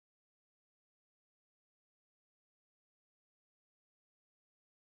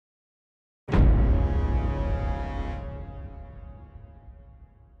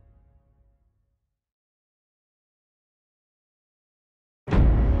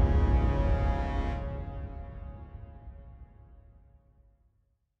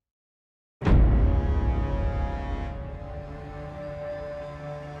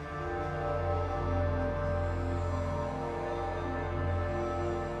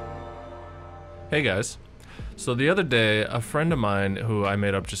Hey guys. So the other day, a friend of mine who I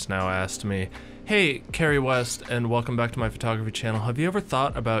made up just now asked me, "Hey, Carrie West, and welcome back to my photography channel. Have you ever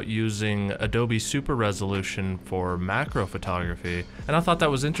thought about using Adobe Super Resolution for macro photography?" And I thought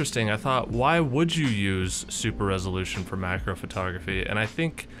that was interesting. I thought, why would you use Super Resolution for macro photography? And I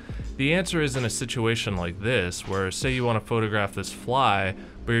think the answer is in a situation like this, where say you want to photograph this fly,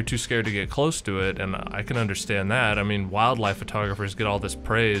 but you're too scared to get close to it, and I can understand that. I mean, wildlife photographers get all this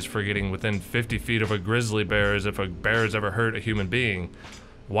praise for getting within 50 feet of a grizzly bear as if a bear has ever hurt a human being.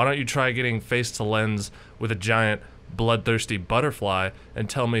 Why don't you try getting face to lens with a giant bloodthirsty butterfly and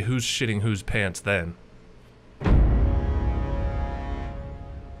tell me who's shitting whose pants then?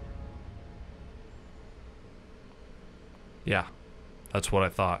 Yeah, that's what I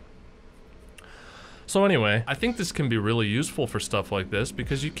thought. So anyway, I think this can be really useful for stuff like this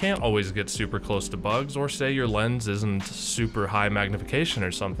because you can't always get super close to bugs, or say your lens isn't super high magnification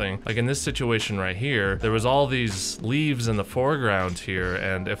or something. Like in this situation right here, there was all these leaves in the foreground here,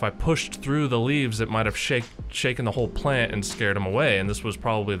 and if I pushed through the leaves, it might have shaken the whole plant and scared them away, and this was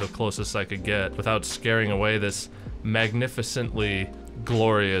probably the closest I could get without scaring away this magnificently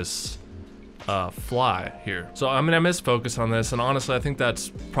glorious fly here. So I'm gonna miss focus on this, and honestly I think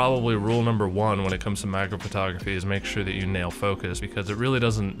that's probably rule number one when it comes to macro photography, is make sure that you nail focus, because it really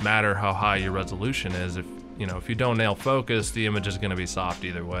doesn't matter how high your resolution is. If you don't nail focus, the image is gonna be soft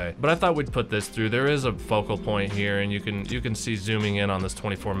either way. But I thought we'd put this through. There is a focal point here, and you can see zooming in on this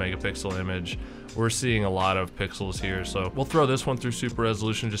 24 megapixel image, we're seeing a lot of pixels here, so we'll throw this one through super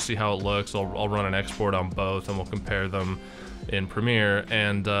resolution, just see how it looks. I'll run an export on both and we'll compare them in Premiere,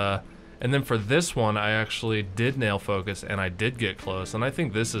 and then for this one, I actually did nail focus and I did get close, and I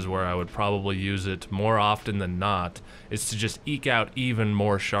think this is where I would probably use it more often than not, is to just eke out even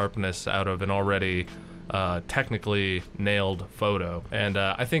more sharpness out of an already technically nailed photo. And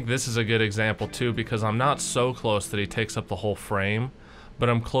I think this is a good example too, because I'm not so close that he takes up the whole frame, but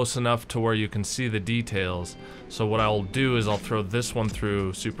I'm close enough to where you can see the details. So what I'll do is I'll throw this one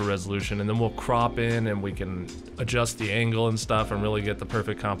through super resolution, and then we'll crop in and we can adjust the angle and stuff and really get the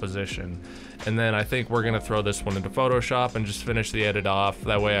perfect composition. And then I think we're gonna throw this one into Photoshop and just finish the edit off.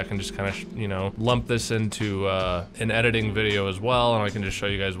 That way I can just kind of, lump this into an editing video as well, and I can just show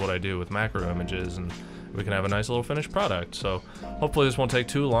you guys what I do with macro images, and we can have a nice little finished product. So hopefully this won't take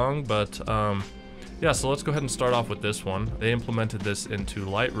too long, but yeah, so let's go ahead and start off with this one. They implemented this into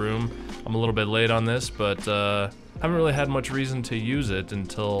Lightroom. I'm a little bit late on this, but haven't really had much reason to use it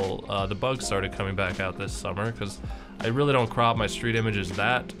until the bugs started coming back out this summer, because I really don't crop my street images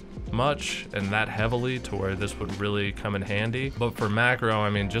that much and that heavily to where this would really come in handy. But for macro, I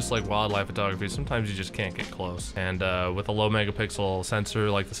mean, just like wildlife photography, sometimes you just can't get close. And with a low megapixel sensor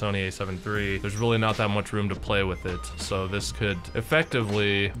like the Sony A7 III, there's really not that much room to play with it. So this could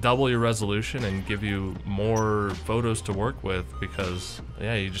effectively double your resolution and give you more photos to work with, because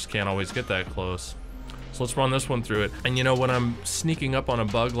yeah, you just can't always get that close. So let's run this one through it. And when I'm sneaking up on a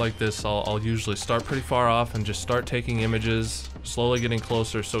bug like this, I'll usually start pretty far off and just start taking images, slowly getting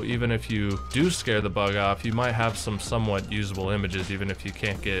closer, so even if you do scare the bug off, you might have some somewhat usable images, even if you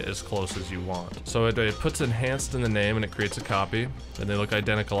can't get as close as you want. So it puts enhanced in the name and it creates a copy, and they look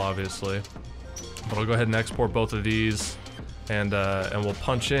identical obviously. But I'll go ahead and export both of these, and we'll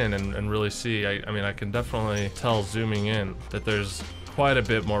punch in and really see. I mean, I can definitely tell zooming in that there's quite a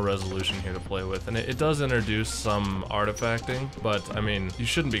bit more resolution here to play with, and it does introduce some artifacting, but I mean, you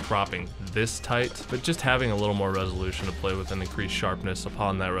shouldn't be cropping this tight, but just having a little more resolution to play with and increase sharpness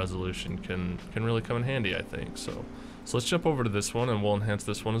upon that resolution can really come in handy, I think. So let's jump over to this one and we'll enhance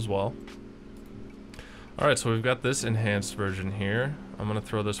this one as well. Alright, so we've got this enhanced version here. I'm gonna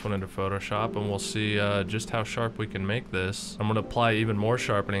throw this one into Photoshop and we'll see just how sharp we can make this. I'm gonna apply even more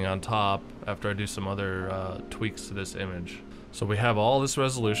sharpening on top after I do some other tweaks to this image. So we have all this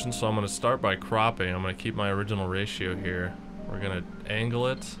resolution, so I'm going to start by cropping. I'm going to keep my original ratio here. We're going to angle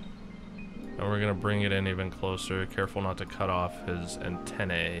it, and we're going to bring it in even closer. Careful not to cut off his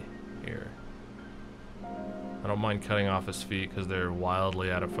antennae here. I don't mind cutting off his feet because they're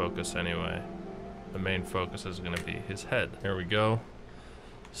wildly out of focus anyway. The main focus is going to be his head. Here we go.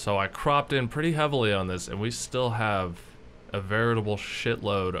 So I cropped in pretty heavily on this, and we still have a veritable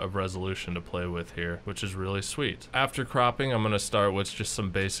shitload of resolution to play with here, which is really sweet. After cropping, I'm gonna start with just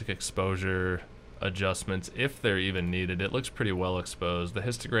some basic exposure adjustments, if they're even needed. It looks pretty well exposed. The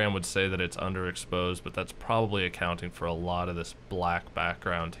histogram would say that it's underexposed, but that's probably accounting for a lot of this black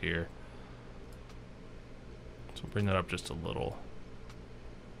background here. So bring that up just a little.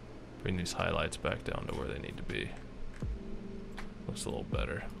 Bring these highlights back down to where they need to be. Looks a little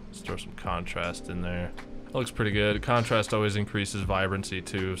better. Let's throw some contrast in there. Looks pretty good. Contrast always increases vibrancy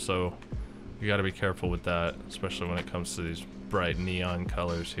too, so You gotta be careful with that, especially when it comes to these bright neon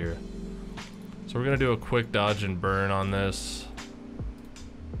colors here. So we're gonna do a quick dodge and burn on this.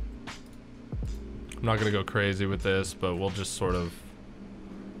 I'm not gonna go crazy with this, but we'll just sort of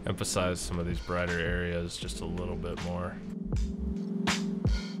emphasize some of these brighter areas just a little bit more.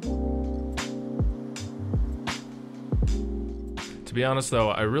 To be honest though,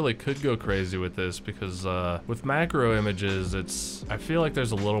 I really could go crazy with this because with macro images, I feel like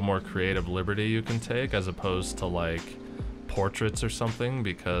there's a little more creative liberty you can take as opposed to like portraits or something,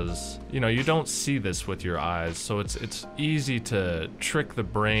 because you know, you don't see this with your eyes, so it's easy to trick the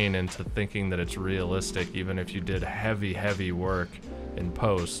brain into thinking that it's realistic even if you did heavy work in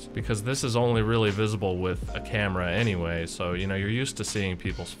post, because this is only really visible with a camera anyway. So you know, you're used to seeing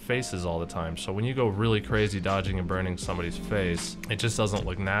people's faces all the time, so when you go really crazy dodging and burning somebody's face, it just doesn't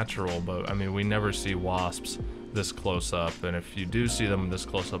look natural. But I mean, we never see wasps this close up, and if you do see them this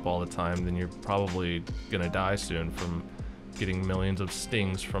close up all the time, then you're probably gonna die soon from getting millions of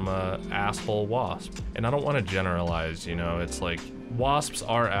stings from a asshole wasp. And I don't want to generalize, you know, it's like wasps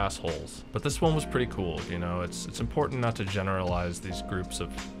are assholes, but this one was pretty cool. You know, it's important not to generalize these groups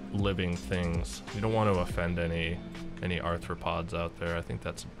of living things. You don't want to offend any arthropods out there. I think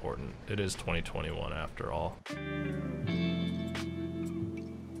that's important. It is 2021 after all.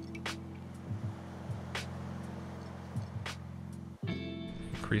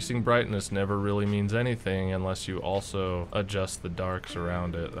 Increasing brightness never really means anything unless you also adjust the darks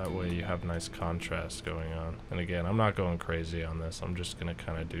around it. That way you have nice contrast going on. And again, I'm not going crazy on this. I'm just gonna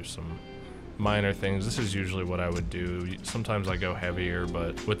kind of do some minor things. This is usually what I would do. Sometimes I go heavier,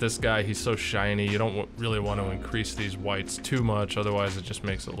 but with this guy, he's so shiny, you don't really want to increase these whites too much, otherwise it just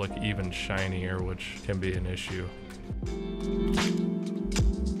makes it look even shinier, which can be an issue.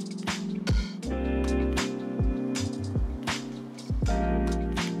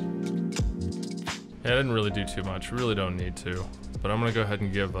 Yeah, I didn't really do too much. Really don't need to. But I'm gonna go ahead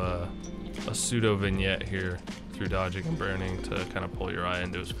and give a pseudo vignette here through dodging and burning to kind of pull your eye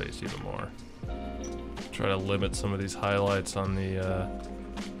into his face even more. Try to limit some of these highlights on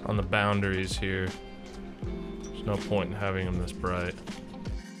the boundaries here. There's no point in having them this bright.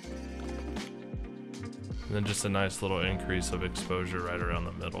 And then just a nice little increase of exposure right around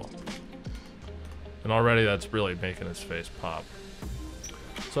the middle. And already that's really making his face pop.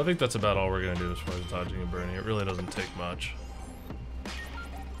 So I think that's about all we're gonna do as far as dodging and burning. It really doesn't take much.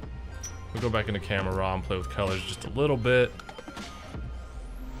 We'll go back into camera raw and play with colors just a little bit.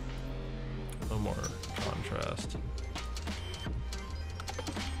 A little more contrast.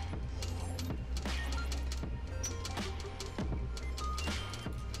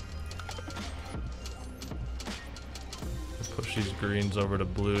 Push these greens over to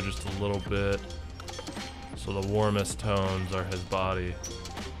blue just a little bit. So the warmest tones are his body.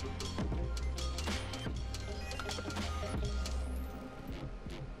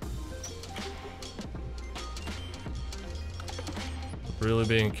 Really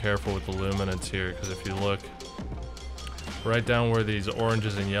being careful with the luminance here, because if you look right down where these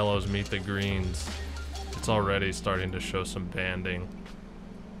oranges and yellows meet the greens, it's already starting to show some banding.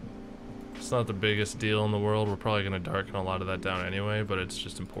 It's not the biggest deal in the world. We're probably going to darken a lot of that down anyway, but it's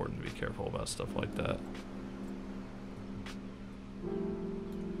just important to be careful about stuff like that.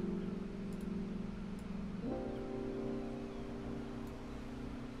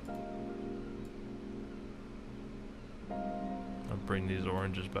 Bring these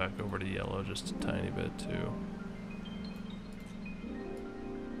oranges back over to yellow just a tiny bit too.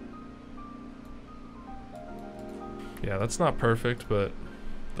 Yeah, that's not perfect, but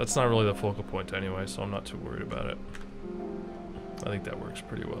that's not really the focal point anyway, so I'm not too worried about it. I think that works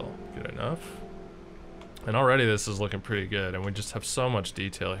pretty well. Good enough. And already this is looking pretty good, and we just have so much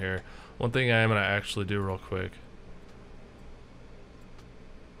detail here. One thing I am gonna actually do real quick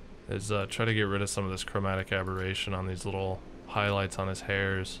is try to get rid of some of this chromatic aberration on these little highlights on his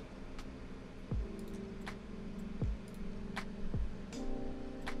hairs.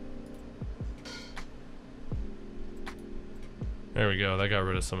 There we go, that got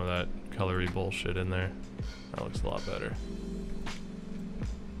rid of some of that colory bullshit in there. That looks a lot better.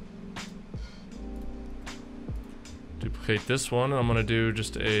 Duplicate this one, I'm gonna do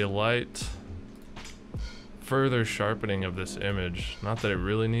just a light further sharpening of this image. Not that it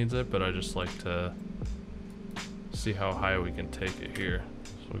really needs it, but I just like to see how high we can take it here.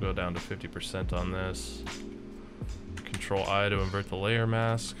 So we'll go down to 50% on this. Control I to invert the layer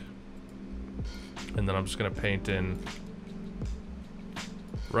mask. And then I'm just gonna paint in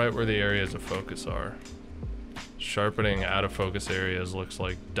right where the areas of focus are. Sharpening out of focus areas looks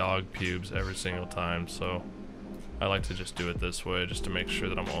like dog pubes every single time, so I like to just do it this way just to make sure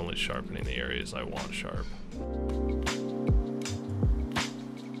that I'm only sharpening the areas I want sharp.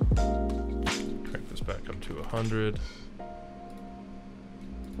 Crank this back up to 100.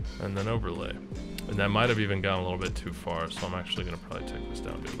 And then overlay. And that might have even gone a little bit too far, so I'm actually gonna probably take this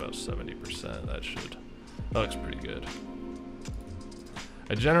down to about 70%. That looks pretty good.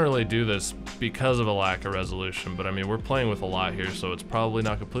 I generally do this because of a lack of resolution, but I mean, we're playing with a lot here, so it's probably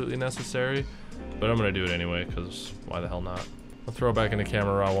not completely necessary, but I'm gonna do it anyway, because why the hell not? I'll throw it back into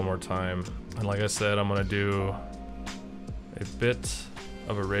camera raw one more time. And like I said, I'm gonna do a bit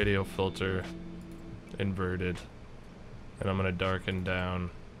of a radio filter inverted, and I'm gonna darken down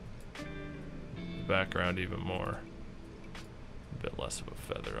the background even more. A bit less of a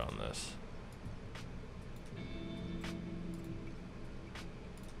feather on this.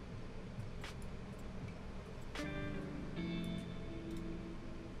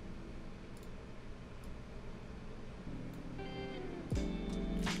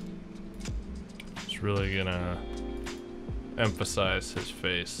 Really gonna emphasize his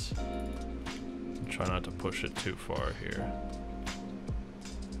face. Try not to push it too far here.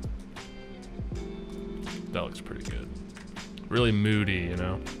 That looks pretty good. Really moody, you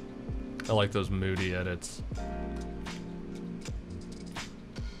know? I like those moody edits.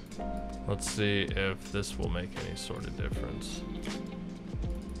 Let's see if this will make any sort of difference.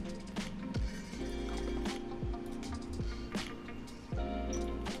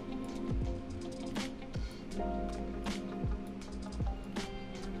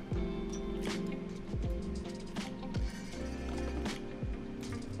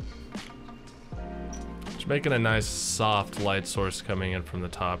 Making a nice soft light source coming in from the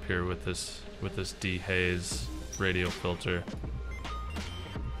top here with this dehaze radio filter.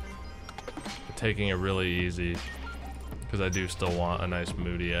 Taking it really easy because I do still want a nice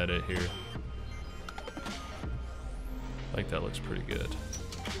moody edit here. I think that looks pretty good.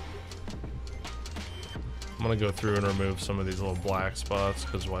 I'm gonna go through and remove some of these little black spots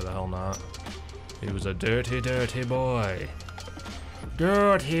because why the hell not? He was a dirty, dirty boy.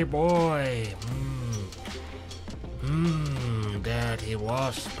 Dirty boy. Dirty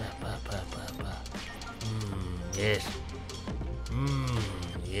wasp. Yes.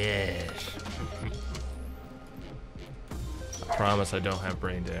 Yes. I promise I don't have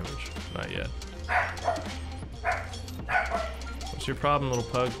brain damage. Not yet. What's your problem, little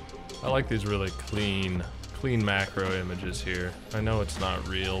pug? I like these really clean macro images here. I know it's not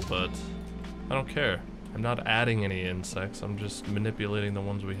real, but I don't care. I'm not adding any insects. I'm just manipulating the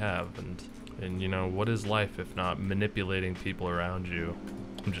ones we have, and you know, what is life if not manipulating people around you?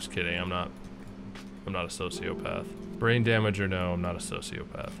 I'm just kidding, I'm not a sociopath. Brain damage or no, I'm not a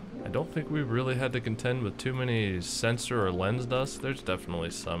sociopath. I don't think we've really had to contend with too many sensor or lens dust. There's definitely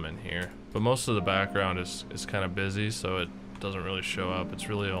some in here. But most of the background is kind of busy, so it doesn't really show up. It's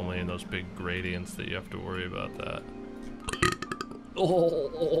really only in those big gradients that you have to worry about that.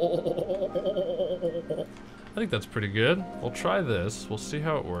 I think that's pretty good. We'll try this, we'll see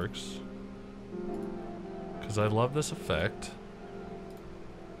how it works. Because I love this effect.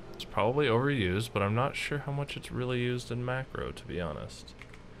 It's probably overused, but I'm not sure how much it's really used in macro, to be honest.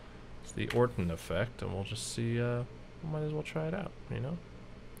 It's the Orton effect, and we'll just see, we might as well try it out, you know?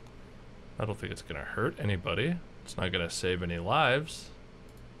 I don't think it's gonna hurt anybody. It's not gonna save any lives,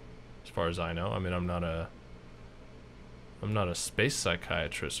 as far as I know. I mean, I'm not a space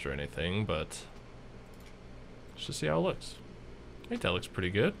psychiatrist or anything, but let's just see how it looks. I think that looks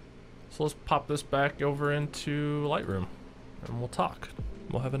pretty good. So let's pop this back over into Lightroom and we'll talk.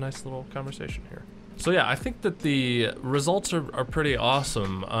 We'll have a nice little conversation here. So yeah, I think that the results are pretty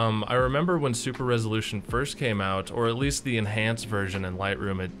awesome. I remember when Super Resolution first came out, or at least the enhanced version in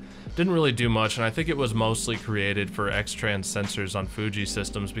Lightroom, it didn't really do much, and I think it was mostly created for X-Trans sensors on Fuji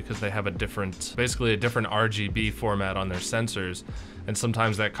systems because they have basically a different RGB format on their sensors, and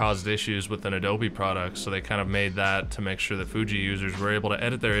sometimes that caused issues with an Adobe product, so they kind of made that to make sure that Fuji users were able to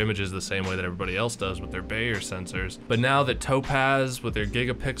edit their images the same way that everybody else does with their Bayer sensors. But now that Topaz with their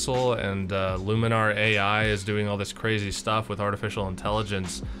gigapixel and Luminar AI is doing all this crazy stuff with artificial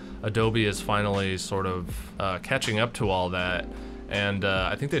intelligence, Adobe is finally sort of catching up to all that. And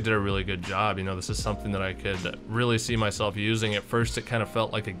I think they did a really good job. You know, this is something that I could really see myself using. At first, it kind of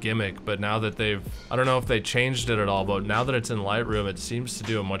felt like a gimmick, but now that I don't know if they changed it at all, but now that it's in Lightroom, it seems to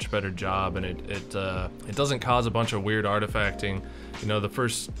do a much better job, and it doesn't cause a bunch of weird artifacting. You know, the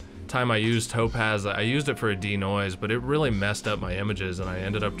first time I used Topaz, I used it for a denoise, but it really messed up my images, and I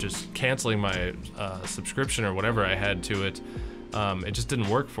ended up just canceling my subscription or whatever I had to it. It just didn't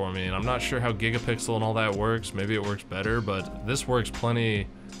work for me, and I'm not sure how gigapixel and all that works. Maybe it works better, but this works plenty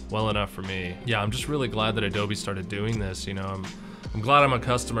well enough for me. Yeah, I'm just really glad that Adobe started doing this. You know, I'm glad I'm a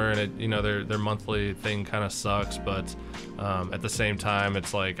customer, and it, you know, their monthly thing kind of sucks, but at the same time,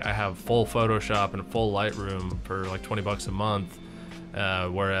 it's like I have full Photoshop and full Lightroom for like 20 bucks a month.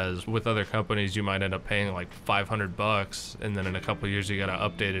 Whereas with other companies, you might end up paying like 500 bucks, and then in a couple of years you gotta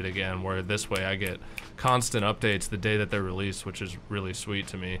update it again. Where this way I get constant updates the day that they're released, which is really sweet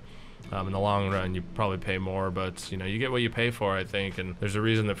to me. In the long run, you probably pay more, but you know, you get what you pay for, I think. And there's a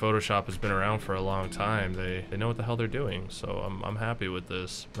reason that Photoshop has been around for a long time. They know what the hell they're doing, so I'm happy with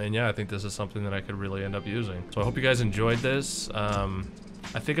this. And yeah, I think this is something that I could really end up using. So I hope you guys enjoyed this.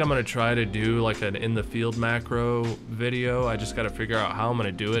 I think I'm gonna try to do like an in the field macro video. I just gotta figure out how I'm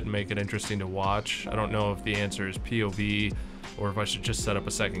gonna do it and make it interesting to watch. I don't know if the answer is POV or if I should just set up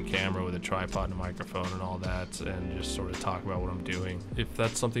a second camera with a tripod and a microphone and all that and just sort of talk about what I'm doing. If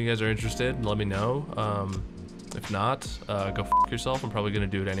that's something you guys are interested in, let me know. If not, go f yourself. I'm probably gonna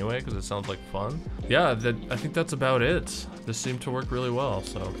do it anyway because it sounds like fun. Yeah, I think that's about it. This seemed to work really well,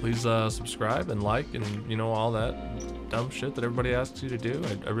 so please subscribe and like and, you know, all that dumb shit that everybody asks you to do.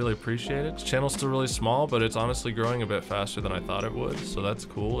 I really appreciate it. This channel's still really small, but it's honestly growing a bit faster than I thought it would, so that's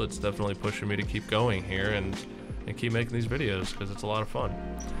cool. It's definitely pushing me to keep going here and keep making these videos because it's a lot of fun.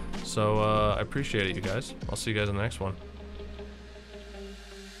 So I appreciate it, you guys. I'll see you guys in the next one.